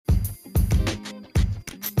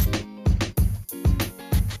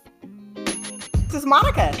is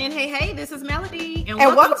Monica. And hey, this is Melody. And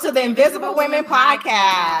welcome to the Invisible Women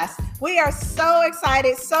Podcast. We are so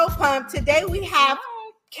excited, so pumped. Today we have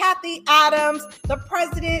Cathy Adams, the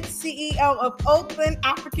president, CEO of Oakland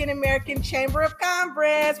African American Chamber of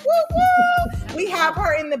Commerce. Woo woo! We have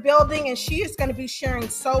her in the building, and she is going to be sharing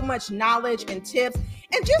so much knowledge and tips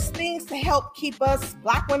and just things to help keep us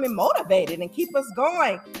Black women motivated and keep us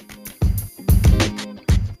going.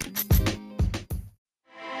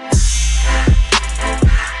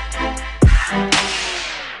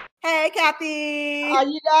 Hey, Cathy. How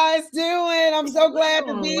you guys doing? I'm so glad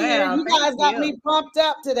to be here. You guys got me pumped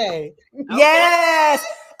up today. Yes.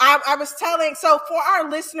 I was telling, so for our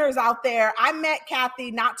listeners out there, I met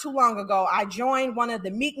Cathy not too long ago. I joined one of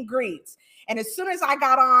the meet and greets. And as soon as I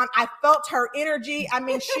got on, I felt her energy. I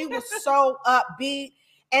mean, she was so upbeat.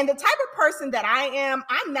 And the type of person that I am,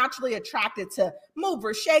 I'm naturally attracted to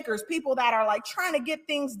movers, shakers, people that are like trying to get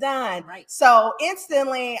things done. Right. So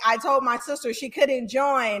instantly, I told my sister she couldn't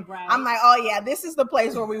join. Right. I'm like, oh yeah, this is the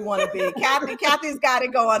place where we want to be. Cathy's got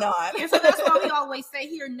it going on. And so that's why we always say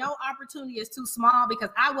here, no opportunity is too small, because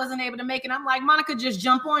I wasn't able to make it. I'm like, Monica, just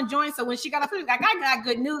jump on, join. So when she got up, like, I got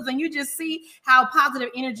good news. And you just see how positive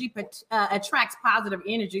energy attracts positive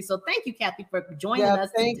energy. So thank you, Cathy, for joining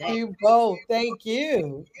us today. Thank you both. Thank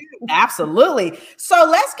you. Absolutely. So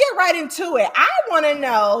let's get right into it. I want to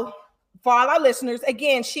know, for all our listeners,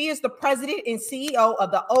 again, she is the president and CEO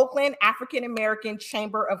of the Oakland African American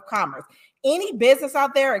Chamber of Commerce. Any business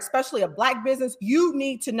out there, especially a Black business, you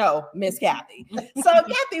need to know Miss Cathy. So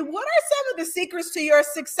Cathy, what are some of the secrets to your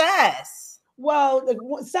success? Well,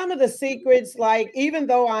 some of the secrets, like even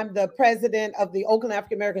though I'm the president of the Oakland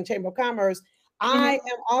African American Chamber of Commerce, I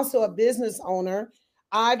am also a business owner.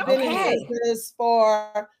 I've been in business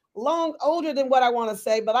for older than what I want to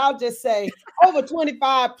say, but I'll just say over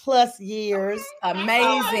 25 plus years.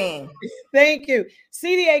 Amazing. Thank you.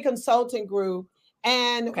 CDA Consulting Group.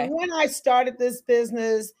 And when I started this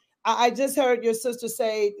business, I just heard your sister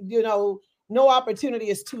say, you know, no opportunity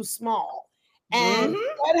is too small. And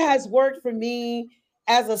what has worked for me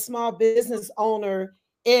as a small business owner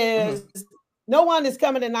is no one is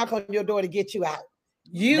coming to knock on your door to get you out.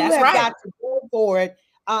 You got to go for it.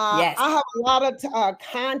 I have a lot of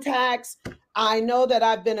contacts. I know that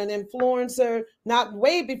I've been an influencer, not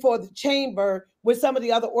way before the chamber, with some of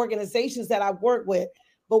the other organizations that I work with.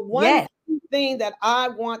 But one thing that I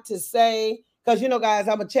want to say, because, you know, guys,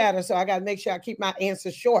 I'm a chatter, so I got to make sure I keep my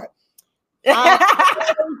answers short.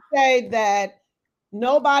 I say that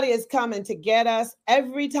nobody is coming to get us.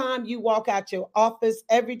 Every time you walk out your office,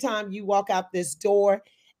 every time you walk out this door,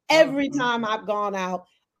 every time I've gone out,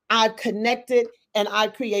 I've connected and I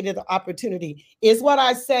created an opportunity. Is what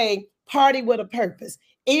I say, party with a purpose.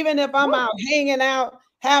 Even if I'm out hanging out,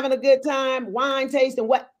 having a good time, wine tasting,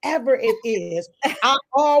 whatever it is, I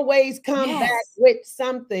always come back with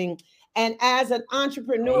something. And as an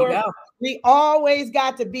entrepreneur, we always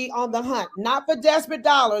got to be on the hunt, not for desperate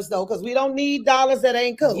dollars though, because we don't need dollars that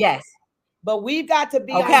ain't cool. Yes. But we've got to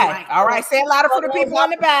be all right. Say it louder for the people on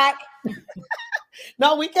the back.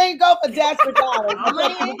 No, we can't go for desperate dollars.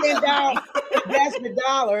 We can't go for desperate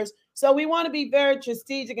dollars. So we want to be very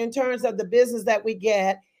strategic in terms of the business that we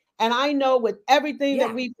get. And I know with everything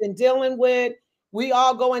that we've been dealing with, we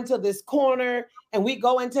all go into this corner and we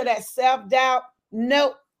go into that self-doubt.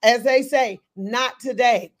 Nope, as they say, not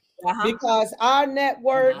today. Because our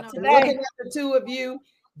network, looking at the two of you,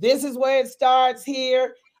 this is where it starts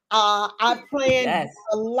here. I've planned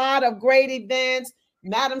a lot of great events.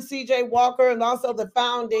 Madam CJ Walker, and also the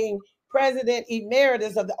founding president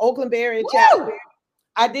emeritus of the Oakland Bay Area chapter.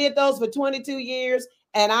 I did those for 22 years,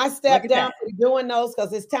 and I stepped down from doing those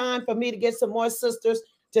because it's time for me to get some more sisters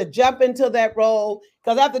to jump into that role.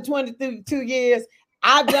 Because after 22 years,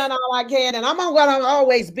 I've done all I can, and I'm going to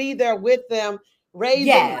always be there with them,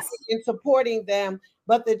 raising and supporting them.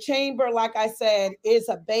 But the chamber, like I said, is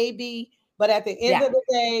a baby. But at the end of the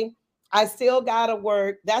day, I still got to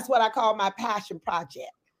work. That's what I call my passion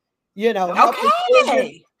project. You know,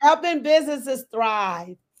 helping businesses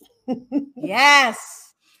thrive.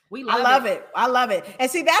 Yes. I love it. I love it.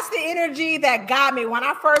 And see, that's the energy that got me. When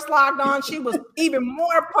I first logged on, she was even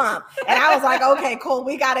more pumped. And I was like, okay, cool.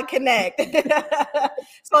 We got to connect.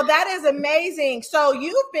 So that is amazing. So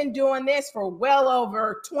you've been doing this for well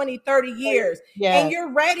over 20, 30 years. And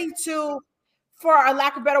you're ready to, for a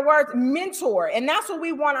lack of better words, mentor. And that's what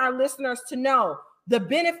we want our listeners to know. The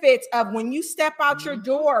benefits of when you step out your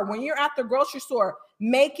door, when you're at the grocery store,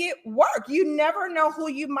 make it work. You never know who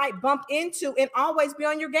you might bump into, and always be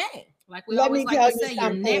on your game. Like we always like to say,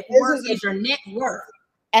 your network is your net worth.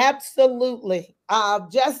 Absolutely.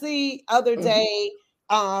 Just the other day,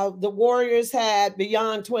 The Warriors had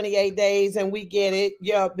beyond 28 days, and we get it.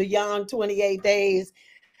 Yeah, beyond 28 days.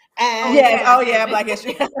 And Black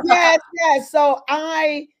History. yes. So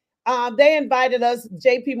they invited us,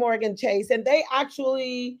 JP Morgan Chase, and they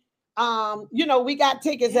actually, we got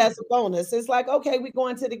tickets as a bonus. It's like, okay, we're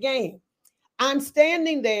going to the game. I'm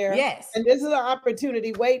standing there. Yes. And this is an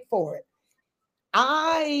opportunity. Wait for it.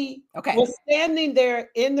 I was standing there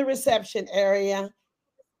in the reception area,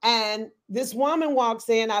 and this woman walks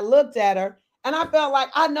in. I looked at her, and I felt like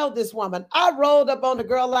I know this woman. I rolled up on the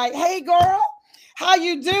girl like, "Hey, girl, how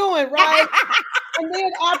you doing?" Right? And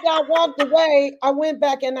then after I walked away, I went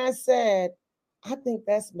back and I said, "I think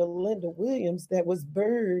that's Melinda Williams that was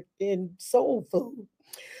Bird in Soul Food."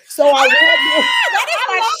 So I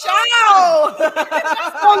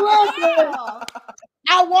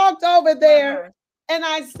I walked over there and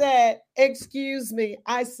I said, "Excuse me."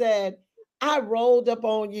 I said, "I rolled up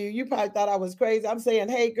on you. You probably thought I was crazy." I'm saying,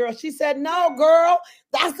 "Hey, girl." She said, "No, girl,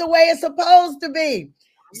 that's the way it's supposed to be."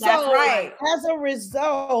 That's right. As a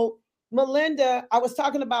result, Melinda, I was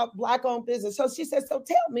talking about Black-owned business. So she said, "So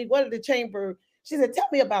tell me, what are the chamber?" She said, "Tell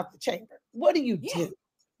me about the chamber. What do you do?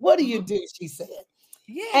 What do you do?" She said.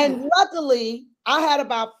 Yeah. And luckily, I had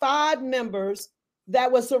about 5 members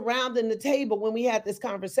that were surrounding the table when we had this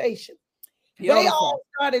conversation. Beautiful. They all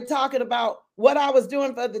started talking about what I was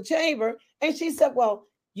doing for the chamber. And she said, "Well,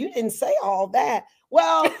 you didn't say all that."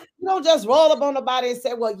 Well, you don't just roll up on the body and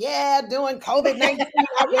say, "Well, yeah, doing COVID-19,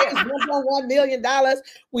 I raised $1.1 million.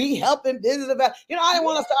 We helping business about," I didn't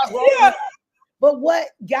want to start rolling. Yeah. But what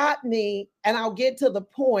got me, and I'll get to the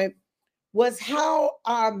point, was how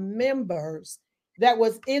our members that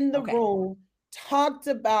was in the room talked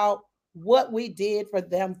about what we did for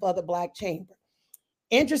them for the Black Chamber.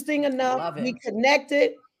 Interesting enough, we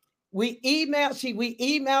connected. We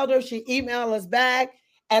emailed her. She emailed us back,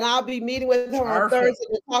 and I'll be meeting with her on Thursday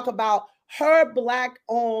to talk about her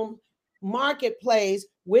Black-owned marketplace,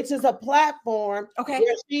 which is a platform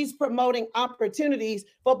where she's promoting opportunities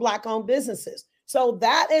for Black-owned businesses. So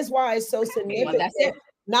that is why it's so significant,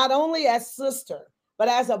 not only as sister, but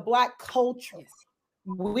as a Black culture.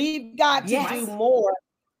 We've got to do more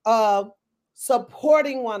of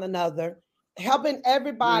supporting one another, helping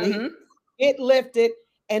everybody get lifted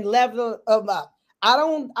and level them up. I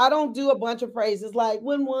don't do a bunch of phrases like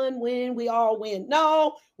when one win, we all win.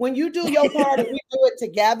 No, when you do your part and we do it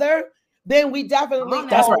together, then we definitely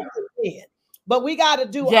all win. But we got to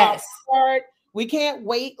do our part. We can't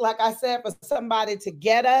wait, like I said, for somebody to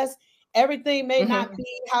get us. Everything may not be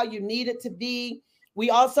how you need it to be. We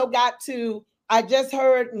also got to, I just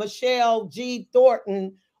heard Michelle G.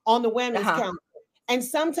 Thornton on the Women's Council. And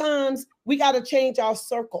sometimes we got to change our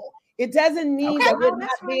circle. It doesn't mean that we're not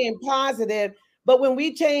being positive, but when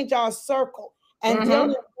we change our circle and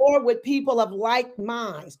dealing more with people of like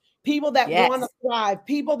minds, people that want to thrive,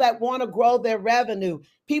 people that want to grow their revenue,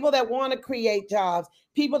 people that want to create jobs,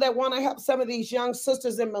 people that want to help some of these young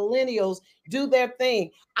sisters and millennials do their thing.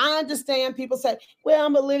 I understand people say, "Well,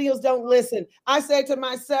 millennials don't listen." I say to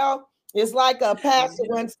myself, it's like a pastor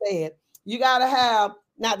once said, you got to have,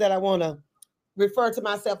 not that I want to refer to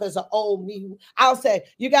myself as an old mule. I'll say,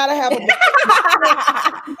 you got to have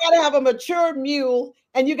a mature mule,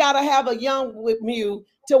 and you got to have a young mule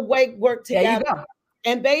to work together.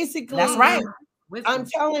 And basically, that's right. I'm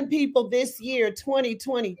telling people this year,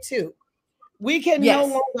 2022, we can no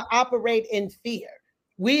longer operate in fear.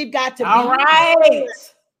 We've got to be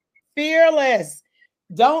fearless.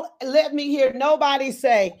 Don't let me hear nobody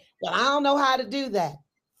say, "Well, I don't know how to do that."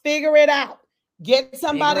 Figure it out. Get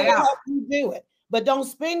somebody to help you do it. But don't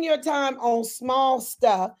spend your time on small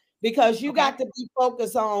stuff, because you got to be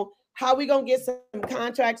focused on how we going to get some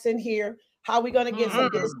contracts in here, how we going to get some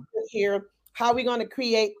business in here, how we going to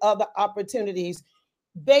create other opportunities.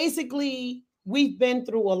 Basically, we've been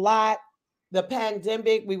through a lot. The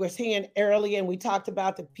pandemic, we were seeing early, and we talked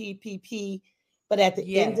about the PPP, but at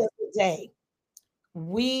the end of the day,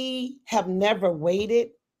 we have never waited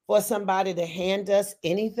for somebody to hand us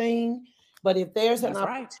anything. But if there's an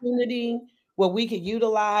opportunity where we could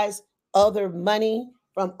utilize other money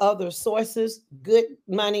from other sources, good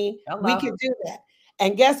money, we can do that.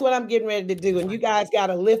 And guess what I'm getting ready to do? And you guys got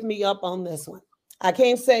to lift me up on this one. I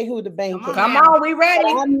can't say who the bank is. Come on, we ready.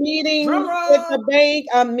 I'm meeting with the bank.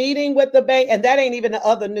 I'm meeting with the bank. And that ain't even the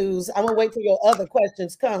other news. I'm going to wait till your other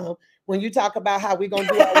questions come when you talk about how we're going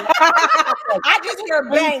to do it. I just hear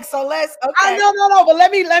bank, so let's, No, but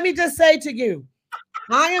let me just say to you,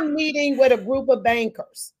 I am meeting with a group of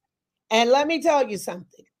bankers. And let me tell you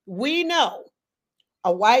something. We know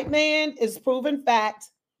a white man is proven fact.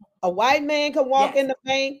 A white man can walk in the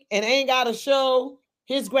bank and ain't got to show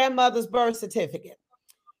his grandmother's birth certificate.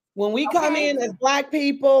 When we come in as Black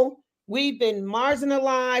people, we've been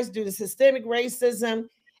marginalized due to systemic racism,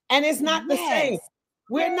 and it's not the same.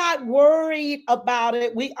 We're not worried about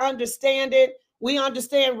it. We understand it. We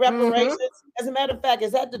understand reparations. As a matter of fact,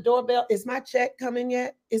 is that the doorbell? Is my check coming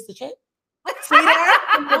yet? Is the check? See there?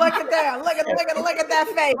 Look at that. Look at that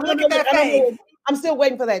face. Look at that face. I'm still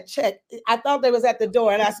waiting for that check. I thought they was at the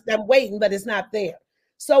door, and I'm waiting, but it's not there.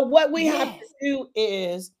 So what we have to do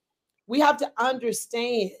is we have to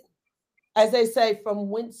understand, as they say, from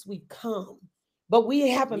whence we come. But we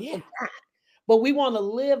haven't forgot. But we want to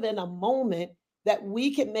live in a moment that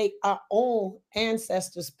we can make our own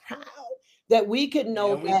ancestors proud, that we can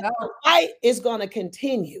know that the fight is going to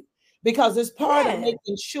continue, because it's part of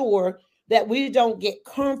making sure that we don't get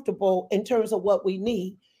comfortable in terms of what we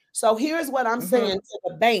need. So here's what I'm saying to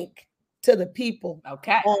the bank, to the people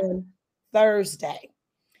on Thursday.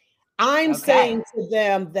 I'm saying to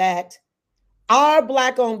them that our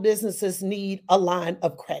Black-owned businesses need a line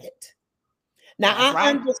of credit. Now, I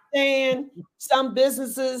understand some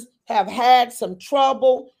businesses have had some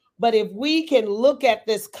trouble, but if we can look at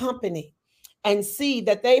this company and see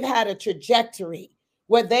that they've had a trajectory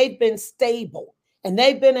where they've been stable and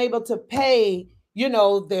they've been able to pay, you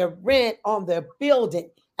know, their rent on their building,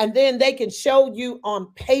 and then they can show you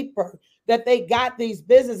on paper that they got these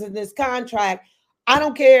businesses in this contract. I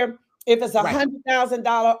don't care if it's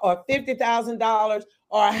 $100,000 or $50,000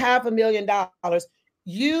 or $500,000.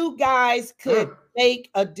 You guys could make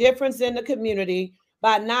a difference in the community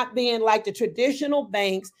by not being like the traditional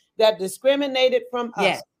banks that discriminated from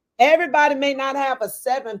us. Everybody may not have a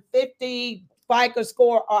 750 FICO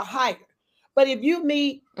score or higher, but if you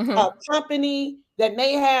meet a company that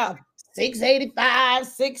may have 685,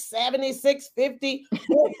 670, 650,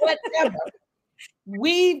 or whatever,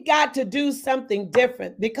 we've got to do something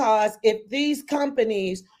different, because if these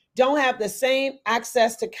companies don't have the same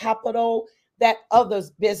access to capital that other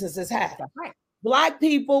businesses have. Black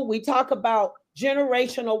people, we talk about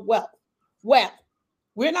generational wealth. Well,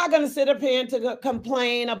 we're not going to sit up here and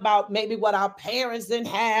complain about maybe what our parents didn't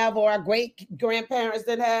have or our great-grandparents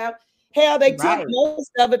didn't have. Hell, they took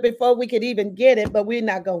most of it before we could even get it, but we're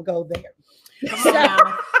not going to go there. Just speak.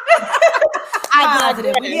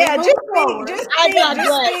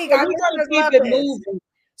 We're going to keep it moving.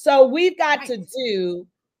 So we've got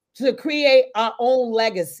to create our own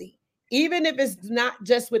legacy, even if it's not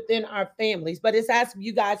just within our families, but it's as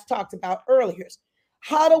you guys talked about earlier.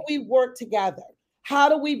 How do we work together? How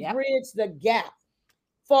do we bridge the gap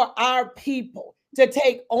for our people to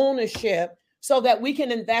take ownership so that we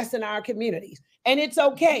can invest in our communities? And it's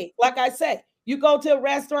okay. Like I said, you go to a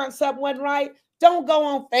restaurant, something wasn't right. Don't go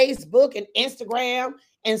on Facebook and Instagram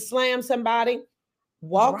and slam somebody.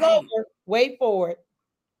 Walk over, wait for it,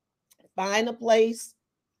 find a place,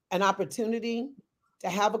 an opportunity to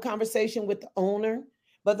have a conversation with the owner.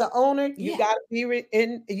 But the owner, you got to be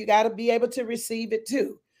you got to be able to receive it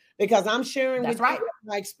too, because I'm sharing with you what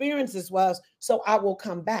my experiences was, so I will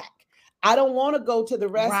come back. I don't want to go to the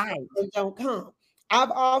restaurant and don't come.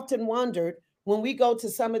 I've often wondered, when we go to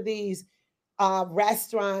some of these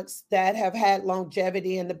restaurants that have had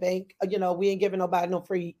longevity in the bank, you know, we ain't giving nobody no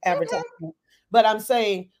free advertising. But I'm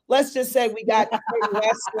saying, let's just say we got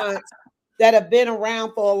restaurants that have been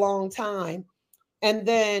around for a long time. And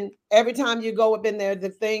then every time you go up in there, the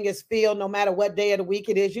thing is filled, no matter what day of the week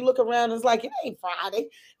it is. You look around, it's like, it ain't Friday.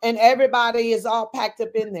 And everybody is all packed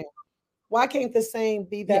up in there. Why can't the same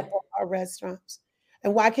be that for our restaurants?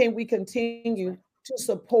 And why can't we continue to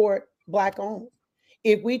support Black owned?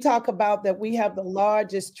 If we talk about that, we have the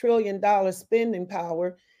largest $1 trillion spending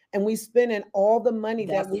power, and we spending all the money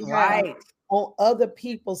that we have on other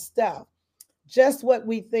people's stuff. Just what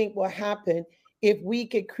we think will happen if we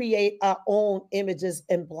could create our own images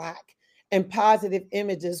in Black and positive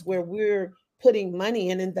images where we're putting money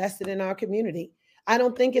and invested in our community. I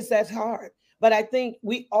don't think it's that hard, but I think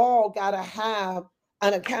we all got to have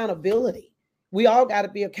an accountability. We all got to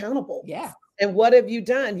be accountable. And what have you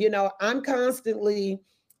done? You know, I'm constantly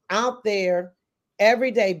out there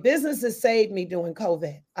every day. Businesses saved me during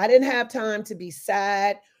COVID. I didn't have time to be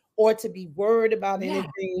sad or to be worried about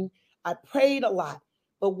anything. I prayed a lot.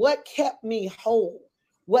 But what kept me whole,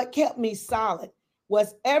 what kept me solid,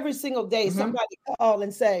 was every single day somebody called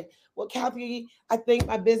and say, well, Cathy, I think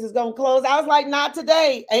my business is going to close. I was like, not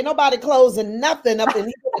today. Ain't nobody closing nothing up in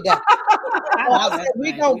here today.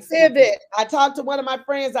 We're going to pivot. I talked to one of my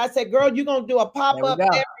friends. I said, girl, you're going to do a pop-up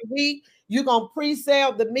every week. You're going to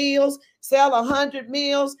pre-sell the meals, sell 100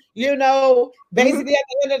 meals, you know, basically at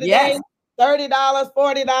the end of the day, $30,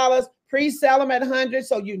 $40, pre-sell them at 100.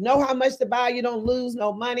 So you know how much to buy. You don't lose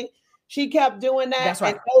no money. She kept doing that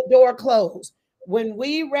and no door closed. when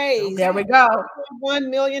we raised there we go $1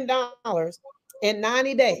 million in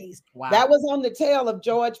 90 days. Wow. That was on the tail of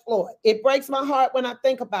George Floyd. It breaks my heart when I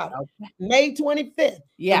think about it. Okay. May 25th.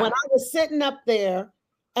 Yeah. And when I was sitting up there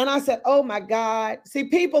and I said, oh my God. See,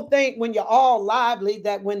 people think when you're all lively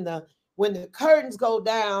that when the curtains go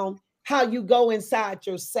down, how you go inside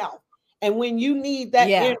yourself. And when you need that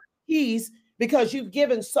inner peace because you've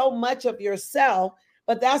given so much of yourself,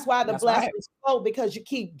 but that's why the blessings flow, because you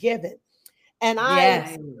keep giving. And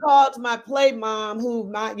I called my play mom,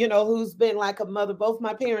 who's been like a mother. Both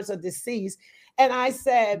my parents are deceased. And I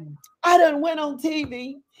said, I done went on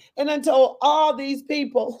TV and I told all these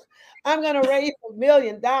people, I'm going to raise $1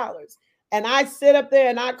 million. And I sit up there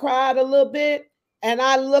and I cried a little bit. And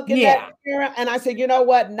I look in that mirror and I said, you know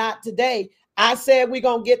what? Not today. I said, we're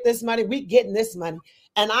going to get this money. We getting this money.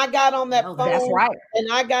 And I got on that phone. That's right.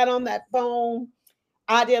 And I got on that phone.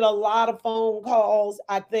 I did a lot of phone calls.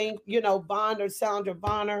 I think, Sandra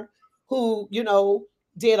Bonner, who,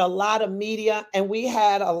 did a lot of media, and we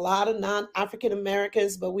had a lot of non-African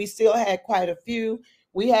Americans, but we still had quite a few.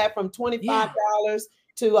 We had from $25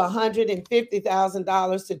 to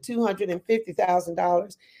 $150,000 to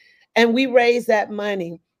 $250,000. And we raised that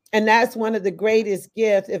money. And that's one of the greatest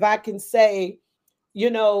gifts, if I can say,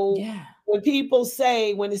 when people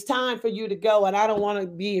say, when it's time for you to go, and I don't want to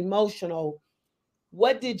be emotional,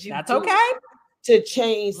 what did you do to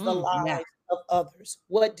change the lives of others?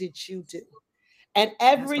 What did you do? And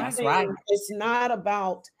everything is not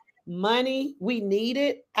about money. We need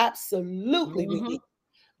it. Absolutely, we need it.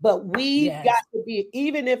 But we've got to be,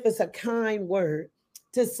 even if it's a kind word,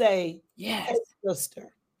 to say, yes,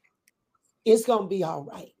 sister, it's going to be all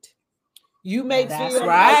right. You may feel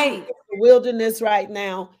like the wilderness right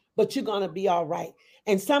now, but you're going to be all right.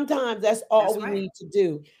 And sometimes that's all we need to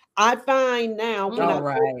do. I find now when I go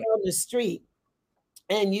on the street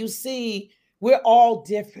and you see we're all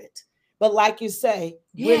different, but like you say,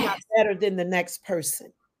 we're not better than the next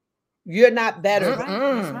person. You're not better.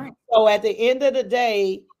 So at the end of the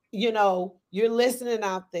day, you're listening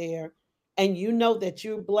out there and you know that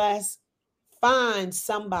you're blessed. Find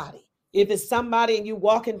somebody. If it's somebody and you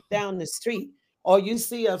walking down the street or you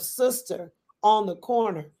see a sister on the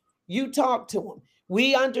corner, you talk to them.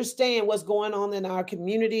 We understand what's going on in our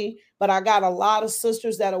community, but I got a lot of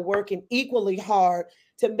sisters that are working equally hard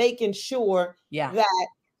to making sure that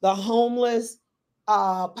the homeless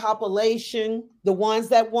population, the ones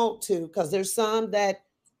that want to, because there's some that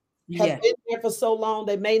have been there for so long,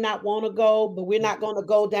 they may not want to go, but we're not going to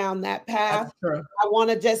go down that path. I want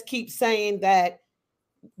to just keep saying that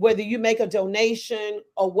whether you make a donation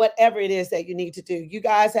or whatever it is that you need to do. You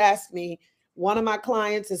guys asked me, one of my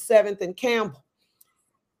clients is 7th and Campbell.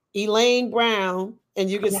 Elaine Brown, and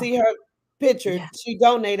you can see her picture. She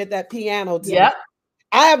donated that piano to me.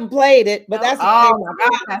 I haven't played it, but that's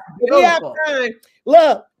we have time.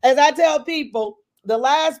 Look, as I tell people, the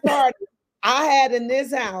last party I had in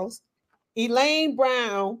this house, Elaine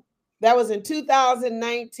Brown, that was in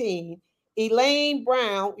 2019. Elaine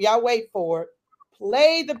Brown, y'all wait for it,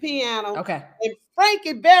 played the piano. Okay. And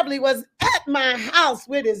Frankie Beverly was at my house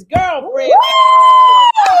with his girlfriend.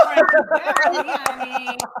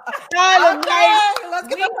 Let's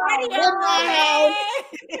get the party in my house.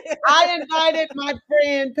 I invited my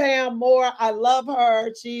friend Pam Moore. I love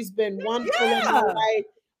her. She's been wonderful in my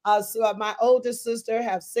life. So my oldest sister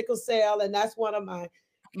has sickle cell, and that's one of my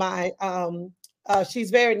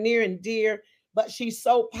she's very near and dear, but she's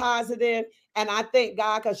so positive. And I thank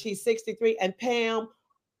God because she's 63, and Pam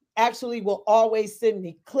actually will always send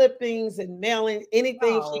me clippings and mailing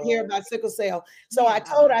anything she hear about sickle cell. So I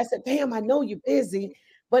told her, I said, Pam, I know you're busy,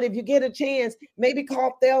 but if you get a chance, maybe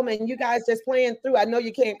call Thelma and you guys just playing through. I know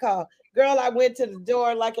you can't call. Girl, I went to the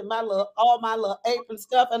door like in all my little apron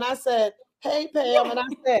stuff, and I said, hey, Pam, and I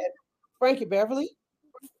said, Frankie Beverly?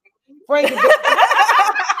 Frankie Beverly.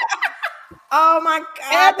 Oh my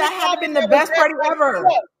God, that had been the best party ever.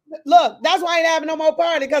 Look, that's why I ain't having no more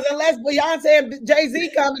party, because unless Beyonce and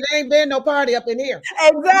Jay-Z come, there ain't been no party up in here.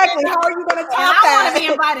 Exactly. How are you going to top that? I want to be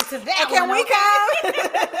invited to that. Can we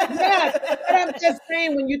come? Yes. But I'm just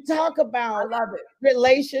saying, when you talk about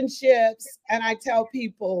relationships, and I tell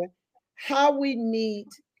people how we meet,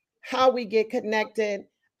 how we get connected,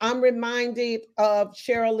 I'm reminded of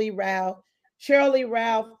Cheryl Lee Ralph. Cheryl Lee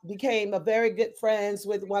Ralph became a very good friends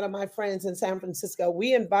with one of my friends in San Francisco.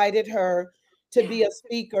 We invited her to be a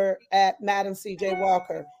speaker at Madam C.J.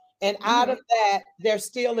 Walker. And out of that, there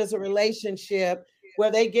still is a relationship where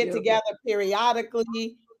they get together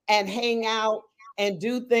periodically and hang out and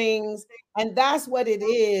do things. And that's what it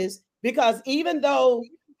is, because even though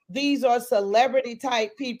these are celebrity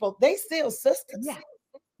type people, they still sisters.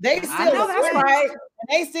 They still, know that's right.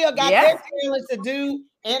 They still got their talents to do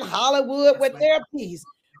in Hollywood with their piece.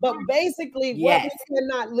 But basically, what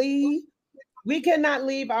we cannot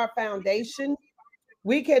leave our foundation.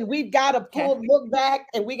 We've got to look back,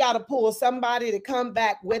 and we got to pull somebody to come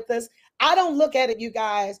back with us. I don't look at it, you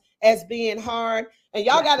guys, as being hard. And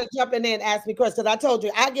y'all got to jump in there and ask me questions. I told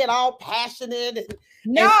you, I get all passionate. Our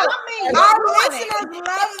listeners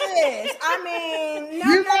love this. I mean,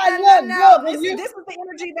 this is the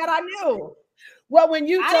energy that I knew. Well, when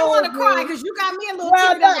you I didn't want to cry because you got me a little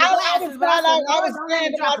teary under the glasses.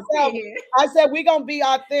 I said we're gonna be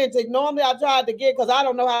authentic. Normally, I tried to get because I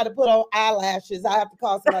don't know how to put on eyelashes. I have to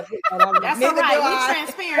call somebody. That's all right. We're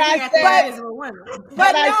transparent.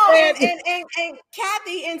 But no, and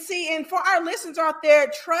Cathy, and for our listeners out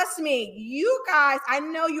there, trust me, you guys. I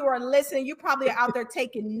know you are listening. You probably are out there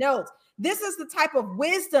taking notes. This is the type of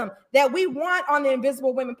wisdom that we want on the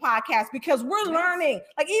Invisible Women podcast because we're learning.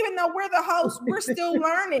 Like, even though we're the hosts, we're still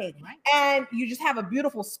learning. And you just have a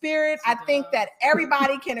beautiful spirit. I think that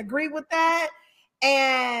everybody can agree with that.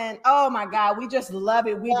 And oh my God, we just love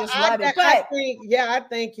it. We just love it. I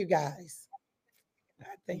thank you guys.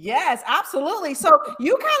 Yes, absolutely. So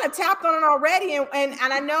you kind of tapped on it already. And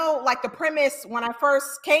I know, like, the premise when I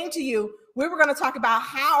first came to you, we were going to talk about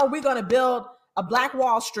how are we going to build a Black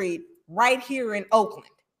Wall Street right here in Oakland.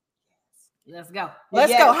 Let's go.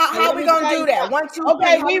 Let's go. How are we going to do that? 1, 2, 3.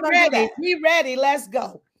 Okay, we ready. We ready. Let's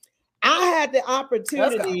go. I had the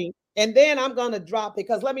opportunity, and then I'm going to drop it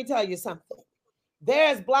because let me tell you something.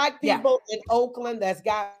 There's Black people in Oakland that's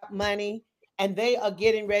got money, and they are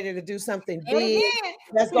getting ready to do something big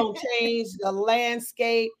that's going to change the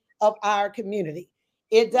landscape of our community.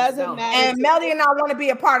 It doesn't matter. And Melody and I want to be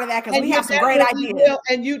a part of that because we have some great ideas.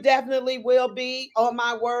 And you definitely will be, on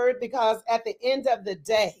my word, because at the end of the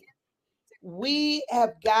day, we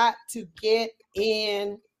have got to get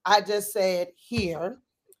in, I just said here,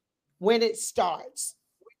 when it starts.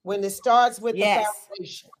 When it starts with the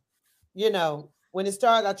foundation. You know, when it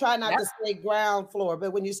starts, I try not to say ground floor,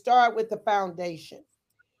 but when you start with the foundation,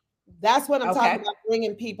 that's what I'm talking about,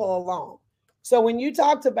 bringing people along. So when you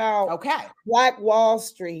talked about Black Wall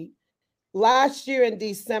Street last year in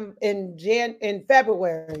in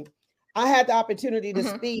February, I had the opportunity to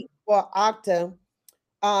speak for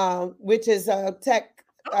OAACC, which is a tech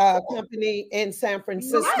company in San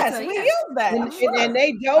Francisco. Yes, we use that. And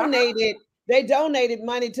they donated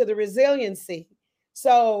money to the resiliency.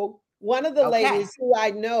 So one of the ladies who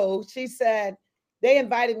I know, she said they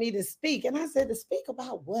invited me to speak, and I said, to speak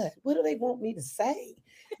about what? What do they want me to say?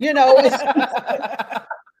 You know, and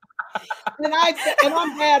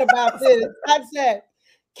I'm mad about this. I said,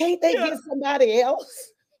 can't they get somebody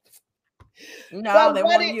else? No, they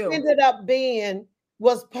want you. What it ended up being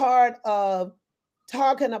was part of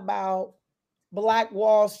talking about Black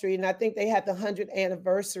Wall Street, and I think they had the 100th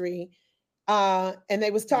anniversary, and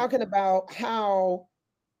they was talking about how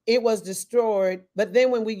it was destroyed. But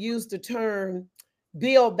then when we used the term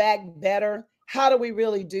build back better, how do we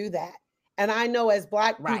really do that? And I know as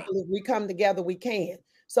Black people, if we come together, we can.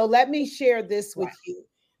 So let me share this with you.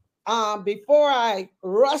 Before I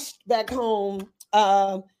rushed back home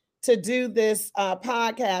to do this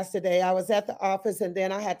podcast today, I was at the office, and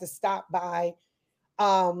then I had to stop by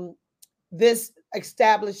this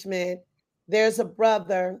establishment. There's a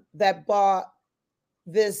brother that bought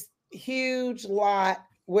this huge lot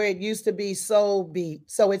where it used to be Soul Beat.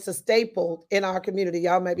 So it's a staple in our community.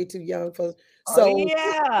 Y'all may be too young for Soul Beat.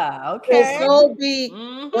 Okay. Soul Beat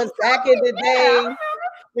was back in the day,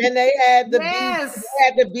 and they had the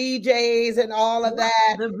BJs and all of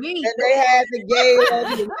that. And they had the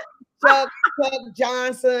Gales and Chuck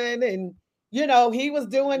Johnson, and you know, he was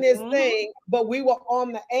doing his thing, but we were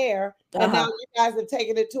on the air, and now you guys have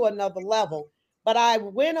taken it to another level. But I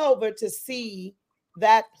went over to see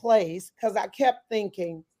that place because I kept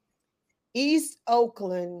thinking East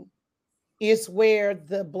Oakland is where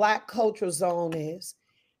the Black Cultural Zone is.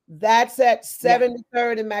 That's at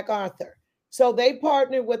 73rd and MacArthur. So they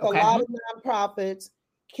partnered with a lot of nonprofits.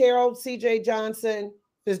 Carol C.J. Johnson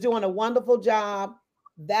is doing a wonderful job.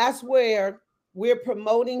 That's where we're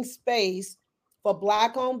promoting space for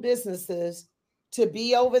Black-owned businesses to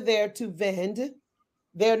be over there to vend.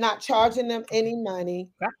 They're not charging them any money.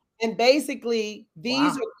 And basically,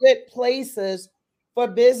 these are good places for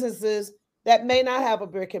businesses that may not have a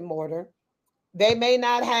brick and mortar. They may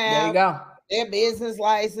not have their business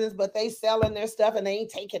license, but they selling their stuff and they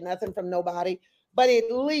ain't taking nothing from nobody. But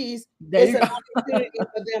at least it's an opportunity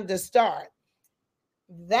for them to start.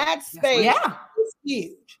 That space is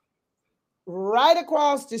huge. Right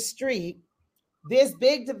across the street, this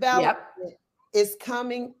big development is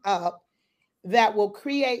coming up. that will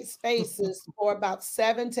create spaces for about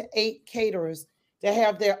 7 to 8 caterers to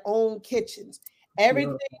have their own kitchens.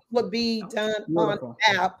 Everything will be done on an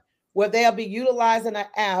app where they'll be utilizing an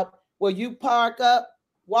app where you park up,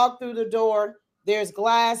 walk through the door, there's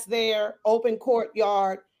glass there, open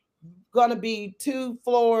courtyard, going to be 2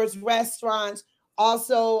 floors, restaurants,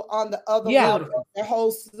 also on the other level, the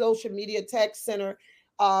whole social media tech center,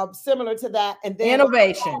 similar to that. And then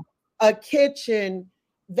innovation, a kitchen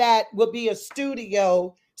that will be a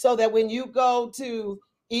studio, so that when you go to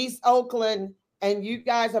East Oakland and you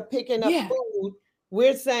guys are picking up food,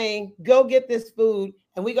 we're saying, go get this food,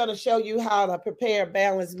 and we're going to show you how to prepare a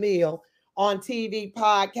balanced meal on TV,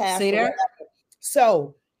 podcast. See there?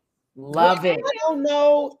 So love it. I don't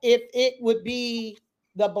know if it would be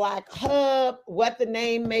the Black Hub, what the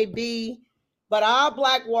name may be, but our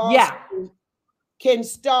Black Wall Street can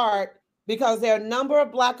start, because there are a number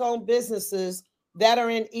of Black-owned businesses that are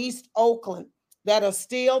in East Oakland that are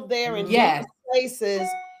still there in different places.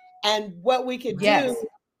 And what we could do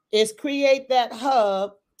is create that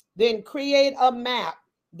hub, then create a map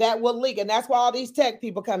that will link. And that's why all these tech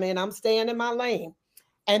people come in. I'm staying in my lane.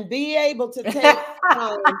 And be able to take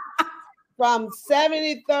from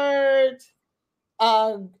 73rd,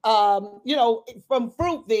 from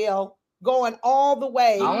Fruitville, going all the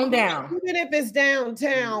way on down, even if it's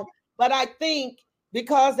downtown. But I think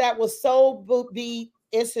because that was so beat,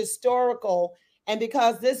 it's historical, and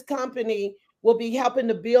because this company will be helping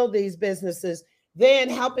to build these businesses, then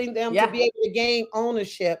helping them to be able to gain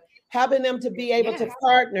ownership, helping them to be able to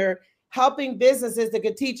partner, helping businesses that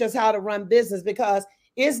could teach us how to run business, because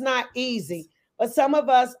it's not easy. But some of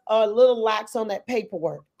us are a little lax on that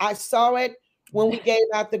paperwork. I saw it when we gave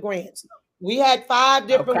out the grants. We had 5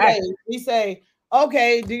 different ways. We say,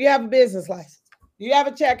 okay, do you have a business license? Do you have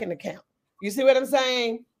a checking account? You see what I'm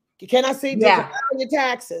saying? Can I see your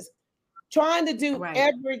taxes? Trying to do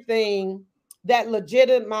everything that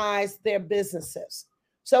legitimize their businesses.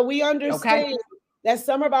 So we understand that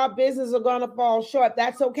some of our businesses are going to fall short.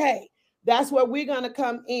 That's okay. That's where we're going to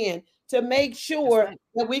come in to make sure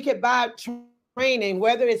that we can buy training,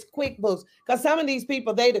 whether it's QuickBooks, because some of these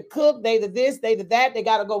people, they the cook, they the this, they the that, they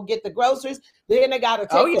got to go get the groceries, then they got to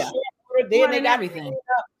take a share, then they got everything.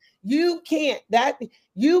 You can't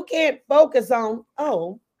focus on,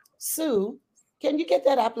 oh, Sue, can you get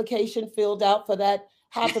that application filled out for that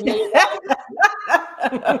 $500,000?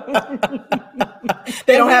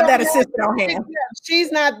 They don't have that assistant on hand.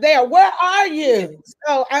 She's not there. Where are you?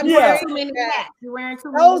 So I'm wearing too many hats. You're wearing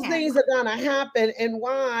too many those hats. things are going to happen. And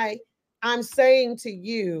why I'm saying to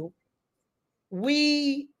you,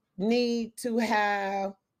 we need to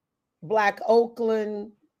have Black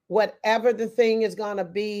Oakland, whatever the thing is going to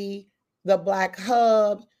be, the Black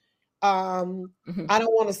Hub. I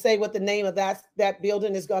don't want to say what the name of that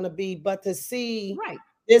building is going to be, but to see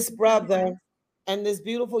this brother and this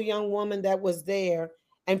beautiful young woman that was there,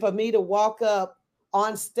 and for me to walk up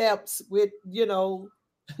on steps with,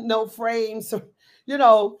 no frames,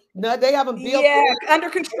 no, they haven't built under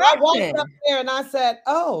construction. I walked up there and I said,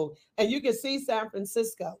 oh, and you can see San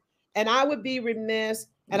Francisco. And I would be remiss,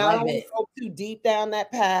 and I don't want to go too deep down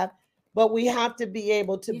that path, but we have to be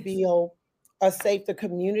able to build a safer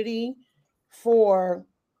community for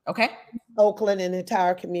Oakland and the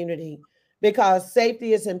entire community, because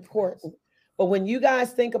safety is important. But when you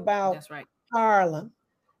guys think about Harlem,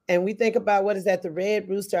 and we think about, what is that, the Red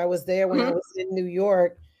Rooster? I was there when I was in New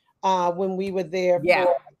York, when we were there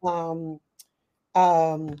for,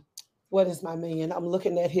 what is my man? I'm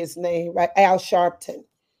looking at his name, right? Al Sharpton.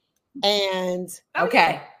 And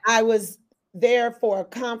I was there for a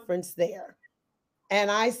conference there.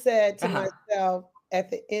 And I said to myself, at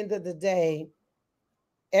the end of the day,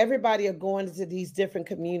 everybody are going into these different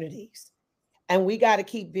communities, and we got to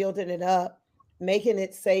keep building it up, making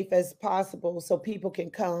it safe as possible so people can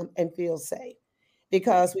come and feel safe,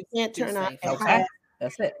 because we can't turn our heads.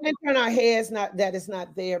 That's it. We can't turn our heads, not that it's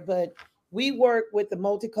not there, but we work with the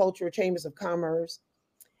Multicultural Chambers of Commerce.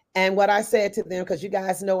 And what I said to them, because you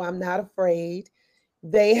guys know I'm not afraid,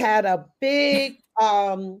 they had a big,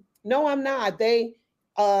 no, I'm not. They,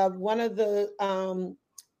 one of the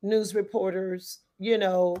news reporters,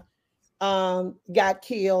 got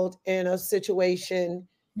killed in a situation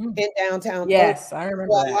in downtown. Yes, I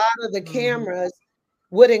remember that. A lot of the cameras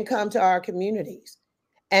wouldn't come to our communities.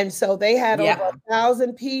 And so they had over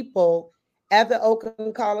 1,000 people at the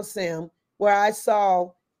Oakland Coliseum, where I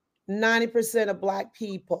saw 90% of Black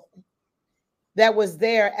people that was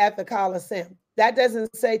there at the Coliseum. That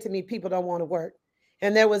doesn't say to me people don't want to work.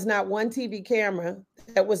 And there was not one TV camera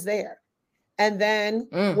that was there. And then,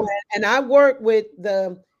 and I work with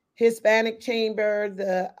the Hispanic Chamber,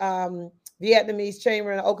 the Vietnamese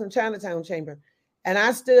chamber and the Oakland Chinatown chamber. And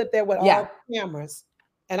I stood there with all cameras.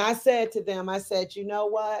 And I said to them, I said, you know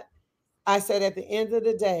what? I said, at the end of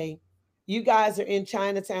the day, you guys are in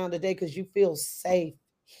Chinatown today because you feel safe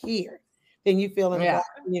here than you feel in the Black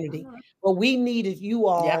community. But we needed you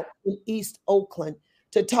all in East Oakland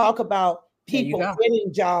to talk about people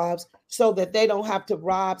getting jobs so that they don't have to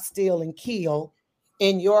rob, steal, and kill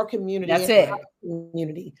in your community. That's it.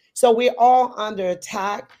 Community. So we're all under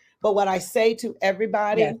attack. But what I say to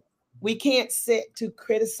everybody, we can't sit to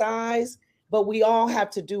criticize, but we all have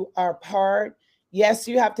to do our part. Yes,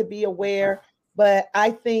 you have to be aware, but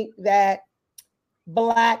I think that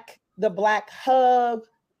the Black Hub,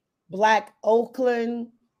 Black Oakland,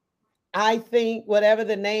 I think whatever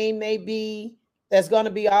the name may be, that's going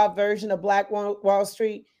to be our version of Black Wall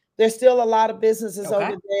Street. There's still a lot of businesses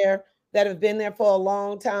over there that have been there for a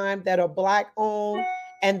long time that are Black owned,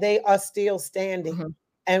 and they are still standing.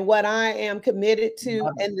 And what I am committed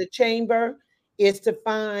to in the chamber is to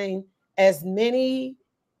find as many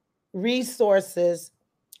resources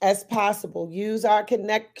as possible. Use our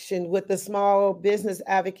connection with the small business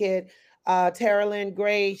advocate, Tara Lynn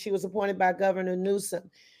Gray. She was appointed by Governor Newsom.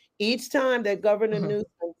 Each time that Governor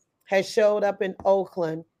Newsom has showed up in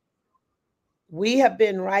Oakland, we have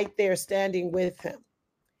been right there standing with him.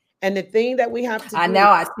 And the thing that we have to I know,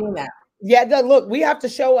 I've seen that. Yeah, look, we have to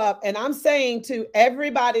show up. And I'm saying to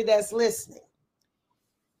everybody that's listening,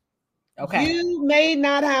 you may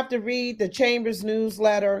not have to read the Chamber's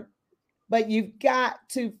newsletter, but you've got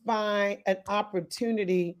to find an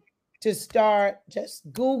opportunity to start just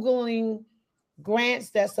Googling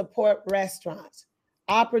grants that support restaurants,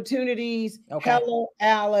 opportunities, Hello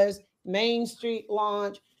Alice, Main Street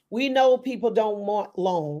Launch. We know people don't want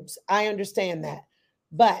loans. I understand that.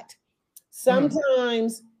 But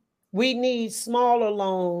sometimes we need smaller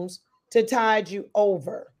loans to tide you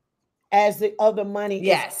over as the other money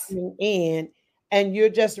is coming in, and you're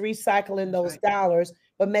just recycling those dollars,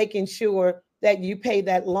 but making sure that you pay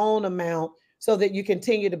that loan amount so that you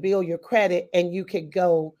continue to build your credit and you can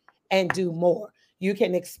go and do more. You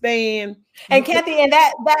can expand. And Cathy,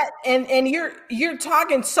 and you're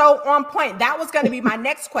talking so on point. That was going to be my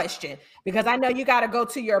next question, because I know you got to go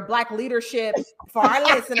to your Black leadership for our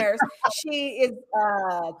listeners. She is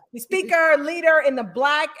the speaker leader in the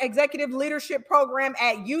Black Executive Leadership Program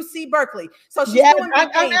at UC Berkeley. So she's doing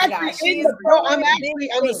big things, guys.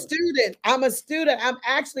 I'm a student. I'm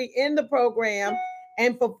actually in the program,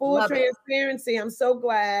 and for full transparency, I'm so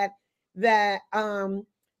glad that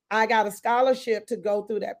I got a scholarship to go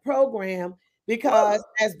through that program, because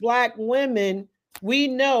as Black women, we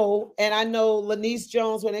know, and I know Lanice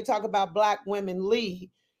Jones, when they talk about Black women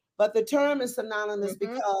lead, but the term is synonymous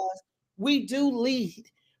because we do lead,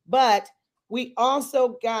 but we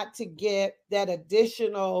also got to get that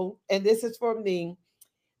additional, and this is for me,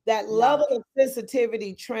 that level of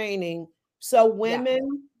sensitivity training. So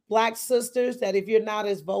women, Black sisters, that if you're not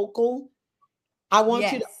as vocal, I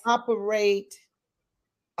want you to operate.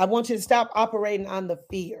 I want you to stop operating on the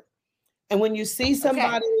fear. And when you see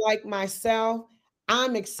somebody like myself,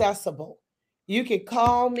 I'm accessible. You can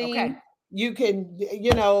call me. You can,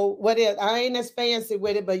 I ain't as fancy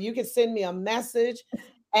with it, but you can send me a message,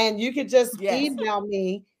 and you can just email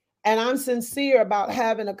me. And I'm sincere about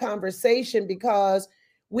having a conversation, because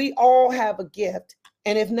we all have a gift.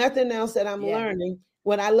 And if nothing else that I'm learning,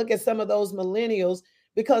 when I look at some of those millennials,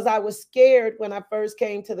 because I was scared when I first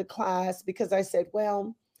came to the class, because I said,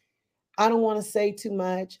 well, I don't want to say too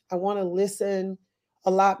much. I want to listen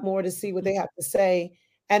a lot more to see what they have to say.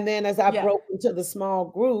 And then as I broke into the small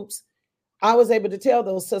groups, I was able to tell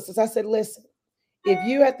those sisters, I said, listen, if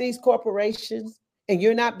you at these corporations and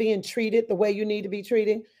you're not being treated the way you need to be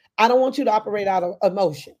treated, I don't want you to operate out of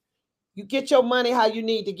emotion. You get your money how you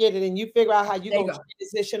need to get it, and you figure out how you're going to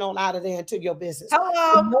transition on out of there into your business.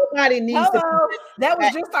 Hello. Nobody needs to. That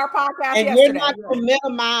was just our podcast and yesterday. You're not going to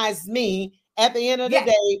minimize me at the end of the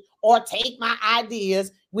day, or take my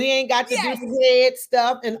ideas. We ain't got to do the head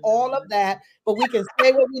stuff and all of that, but we can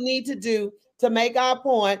say what we need to do to make our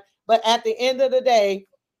point. But at the end of the day,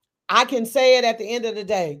 I can say it at the end of the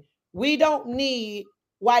day, we don't need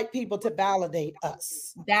white people to validate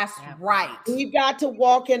us. That's right. We've got to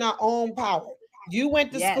walk in our own power. You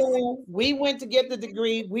went to school, we went to get the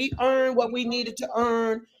degree, we earned what we needed to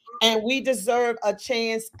earn, and we deserve a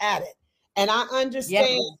chance at it. And I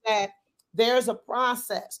understand that there's a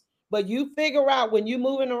process, but you figure out when you're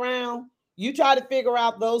moving around, you try to figure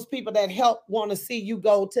out those people that help want to see you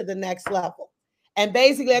go to the next level. And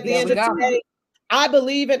basically at the end of the day, I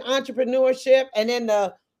believe in entrepreneurship. And in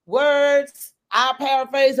the words, I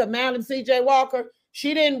paraphrase of Madam C.J. Walker,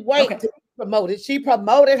 she didn't wait to be promoted. She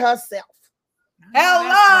promoted herself.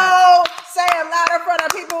 Hello. Say it louder for the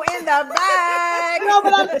people in the back. No,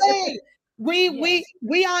 but I'm saying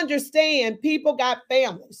we understand people got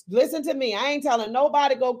families. Listen to me. I ain't telling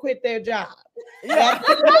nobody go quit their job. Yeah.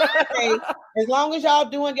 As long as y'all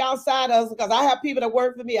doing y'all side hustle, because I have people that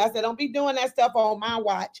work for me. I said, don't be doing that stuff on my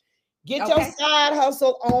watch. Get your side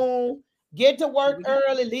hustle on. Get to work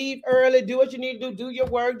early, leave early, do what you need to do your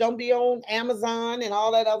work. Don't be on Amazon and all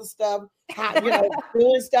that other stuff,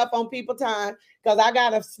 doing stuff on people's time. Because I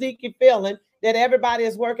got a sneaky feeling that everybody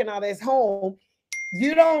is working out at home.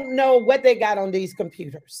 You don't know what they got on these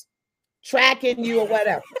computers, tracking you or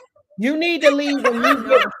whatever. You need to leave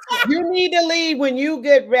when you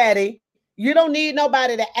get ready. You don't need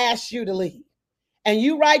nobody to ask you to leave. And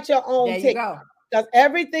you write your own ticket. Because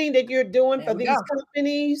everything that you're doing for these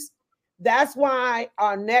companies, that's why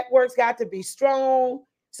our networks got to be strong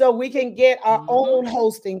so we can get our own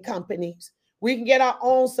hosting companies. We can get our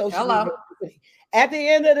own social media company. At the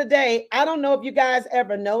end of the day, I don't know if you guys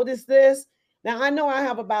ever noticed this. Now, I know I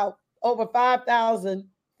have about over 5,000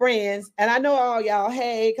 friends, and I know all y'all,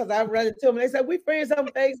 hey, because I run into them. They said, we friends on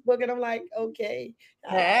Facebook, and I'm like, okay.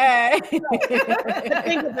 Hey.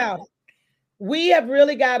 Think about it. We have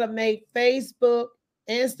really got to make Facebook,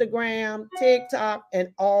 Instagram, TikTok, and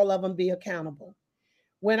all of them be accountable.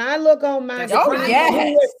 When I look on my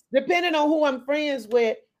depending on who I'm friends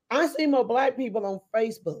with, I see more Black people on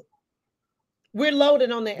Facebook. We're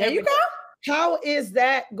loaded on there. There you go. How is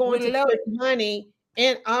that going to put money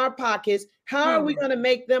in our pockets? How are we going to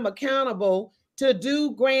make them accountable to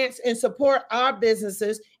do grants and support our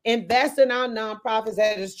businesses, invest in our nonprofits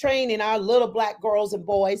that is training our little Black girls and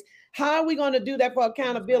boys? How are we going to do that for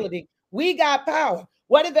accountability? We got power.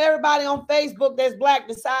 What if everybody on Facebook that's Black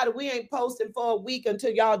decided we ain't posting for a week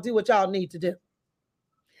until y'all do what y'all need to do?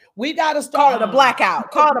 We got to start a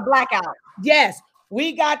blackout. Call it a blackout. Yes,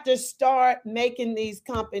 we got to start making these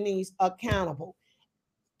companies accountable.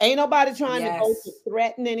 Ain't nobody trying to go to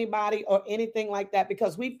threaten anybody or anything like that,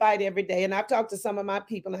 because we fight every day. And I've talked to some of my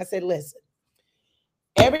people and I said, listen,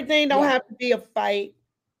 everything don't have to be a fight,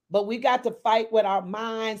 but we got to fight with our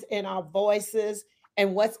minds and our voices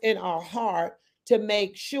and what's in our heart to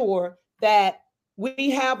make sure that we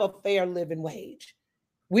have a fair living wage.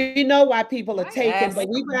 We know why people are taking, but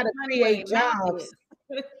we got to create jobs.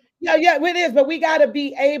 Yeah, it is. But we got to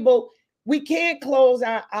be able, we can't close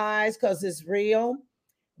our eyes because it's real.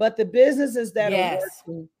 But the businesses that are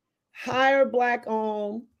working, hire Black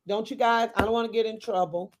owned. Don't you guys, I don't want to get in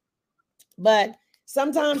trouble, but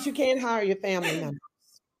sometimes you can't hire your family members.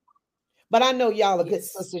 But I know y'all are good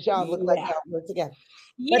sisters. Y'all look like y'all work together.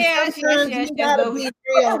 Yes. Be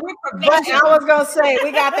real. But I was gonna say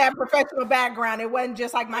we got that professional background. It wasn't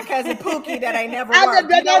just like my cousin Pookie that ain't never worked.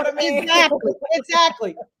 You know what I mean?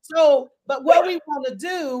 Exactly. So, but what we want to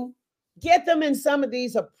do, get them in some of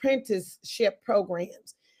these apprenticeship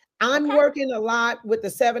programs. I'm working a lot with the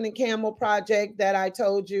 7 and Camel project that I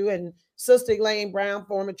told you, and Sister Elaine Brown,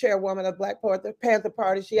 former chairwoman of Black Panther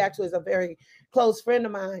Party. She actually is a very close friend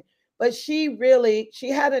of mine. But she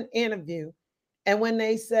had an interview. And when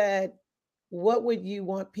they said, what would you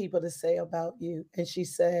want people to say about you? And she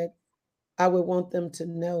said, I would want them to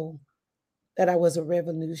know that I was a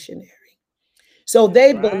revolutionary. So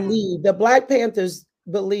they believe, the Black Panthers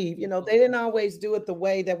believe, they didn't always do it the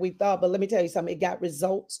way that we thought. But let me tell you something, it got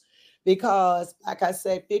results because, like I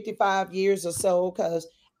said, 55 years or so, because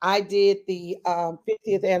I did the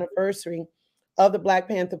 50th anniversary of the Black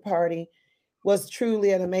Panther Party. Was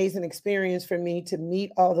truly an amazing experience for me to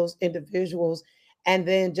meet all those individuals and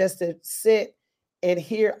then just to sit and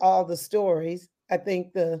hear all the stories. I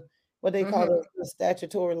think what they call the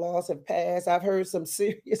statutory laws have passed. I've heard some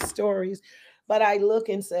serious stories, but I look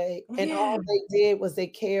and say, and all they did was they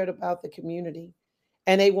cared about the community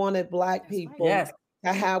and they wanted Black people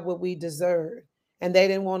to have what we deserve. And they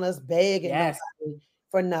didn't want us begging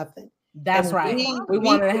for nothing. That's right. We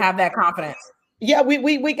wanted to have that confidence. Yeah,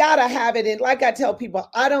 we gotta have it. And like I tell people,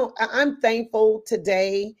 I'm thankful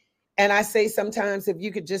today. And I say sometimes if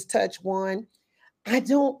you could just touch one, I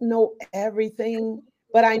don't know everything,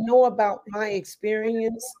 but I know about my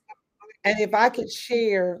experience. And if I could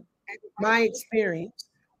share my experience,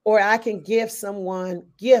 or I can gift someone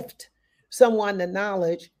the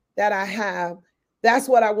knowledge that I have, that's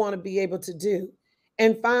what I want to be able to do.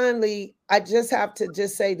 And finally, I just have to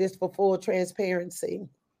just say this for full transparency.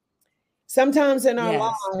 Sometimes in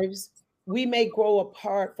our lives, we may grow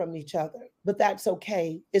apart from each other, but that's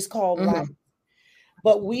okay. It's called life.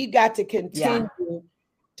 But we got to continue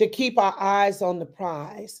to keep our eyes on the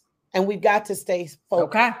prize, and we've got to stay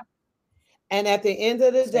focused. And at the end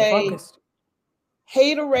of the day,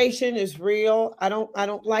 Hateration is real. I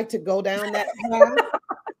don't like to go down that path.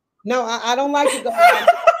 No, I don't like to go down that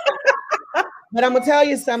path. But I'm gonna tell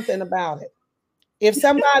you something about it. If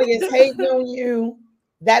somebody is hating on you,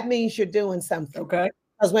 that means you're doing something. Okay.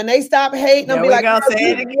 Because when they stop hating, I'll be like, I'll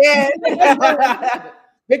say it again.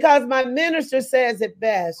 Because my minister says it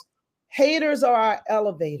best. Haters are our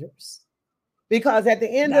elevators. Because at the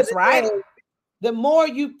end of the day, the more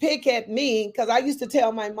you pick at me, because I used to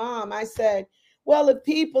tell my mom, I said, well, if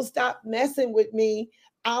people stop messing with me,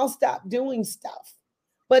 I'll stop doing stuff.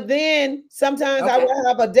 But then sometimes I will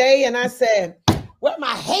have a day and I said, where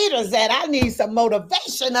my haters at? I need some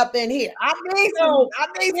motivation up in here. I need some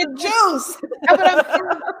juice. But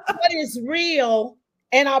it's real,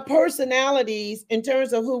 and our personalities in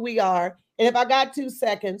terms of who we are. And if I got 2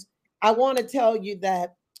 seconds, I want to tell you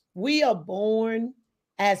that we are born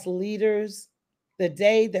as leaders the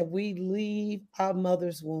day that we leave our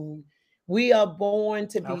mother's womb. We are born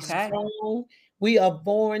to be strong. We are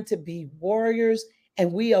born to be warriors,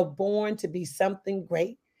 and we are born to be something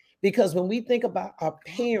great. Because when we think about our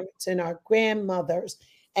parents and our grandmothers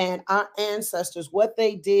and our ancestors, what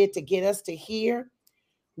they did to get us to here,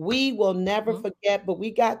 we will never forget, but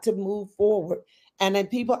we got to move forward. And then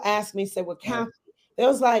people ask me, say, well, Cathy, they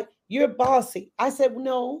was like, you're bossy. I said,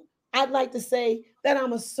 no, I'd like to say that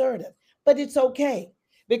I'm assertive, but it's okay.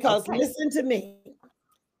 Because listen to me,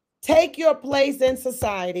 take your place in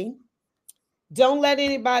society. Don't let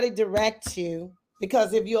anybody direct you,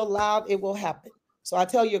 because if you allow it, it will happen. So I'll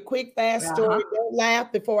tell you a quick, fast story. Don't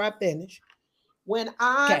laugh before I finish. When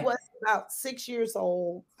I was about 6 years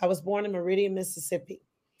old, I was born in Meridian, Mississippi.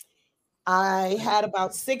 I had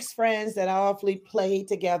about 6 friends that I awfully played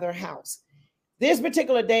together house. This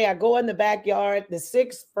particular day, I go in the backyard. The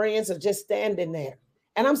 6 friends are just standing there.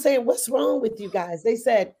 And I'm saying, what's wrong with you guys? They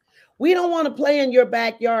said, we don't want to play in your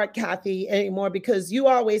backyard, Cathy, anymore, because you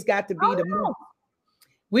always got to be the mom.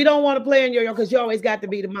 We don't want to play in your yard because you always got to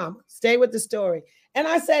be the mama. Stay with the story. And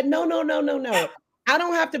I said, no. I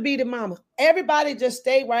don't have to be the mama. Everybody just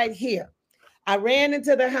stay right here. I ran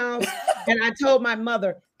into the house and I told my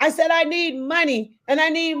mother, I said, I need money and I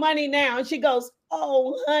need money now. And she goes,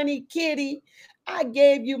 oh, honey, kitty, I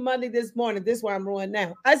gave you money this morning. This is why I'm ruined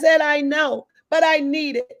now. I said, I know, but I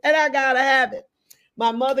need it and I got to have it.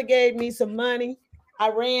 My mother gave me some money. I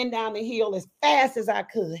ran down the hill as fast as I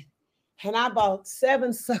could. And I bought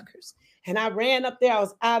 7 suckers. And I ran up there. I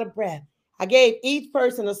was out of breath. I gave each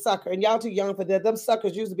person a sucker. And y'all too young for that. Them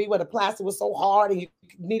suckers used to be where the plastic was so hard and you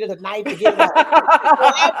needed a knife to get it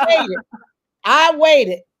out. So I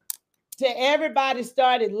waited till everybody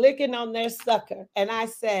started licking on their sucker. And I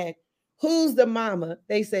said, who's the mama?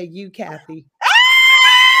 They said, you, Cathy.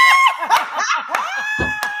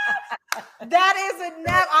 That is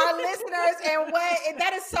enough, our listeners, and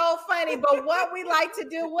that is so funny. But what we like to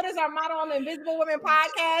do, what is our motto on the Invisible Women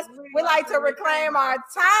podcast? We like to reclaim our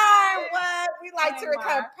time. We like to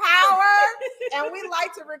reclaim power, and we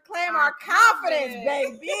like to reclaim our confidence,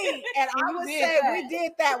 baby. And I would say we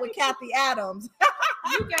did that with Cathy Adams.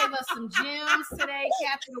 You gave us some gems today,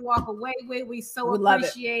 Cathy, to walk away with. We so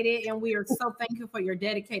appreciate it, and we are so thankful for your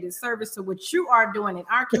dedicated service to what you are doing in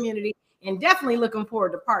our community. And definitely looking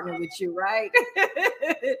forward to partnering with you, right?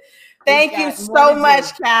 Thank you so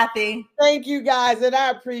much, Cathy. Thank you, guys. And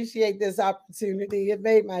I appreciate this opportunity. It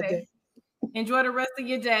made my day. Enjoy the rest of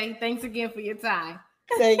your day. Thanks again for your time.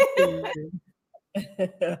 Thank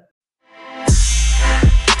you.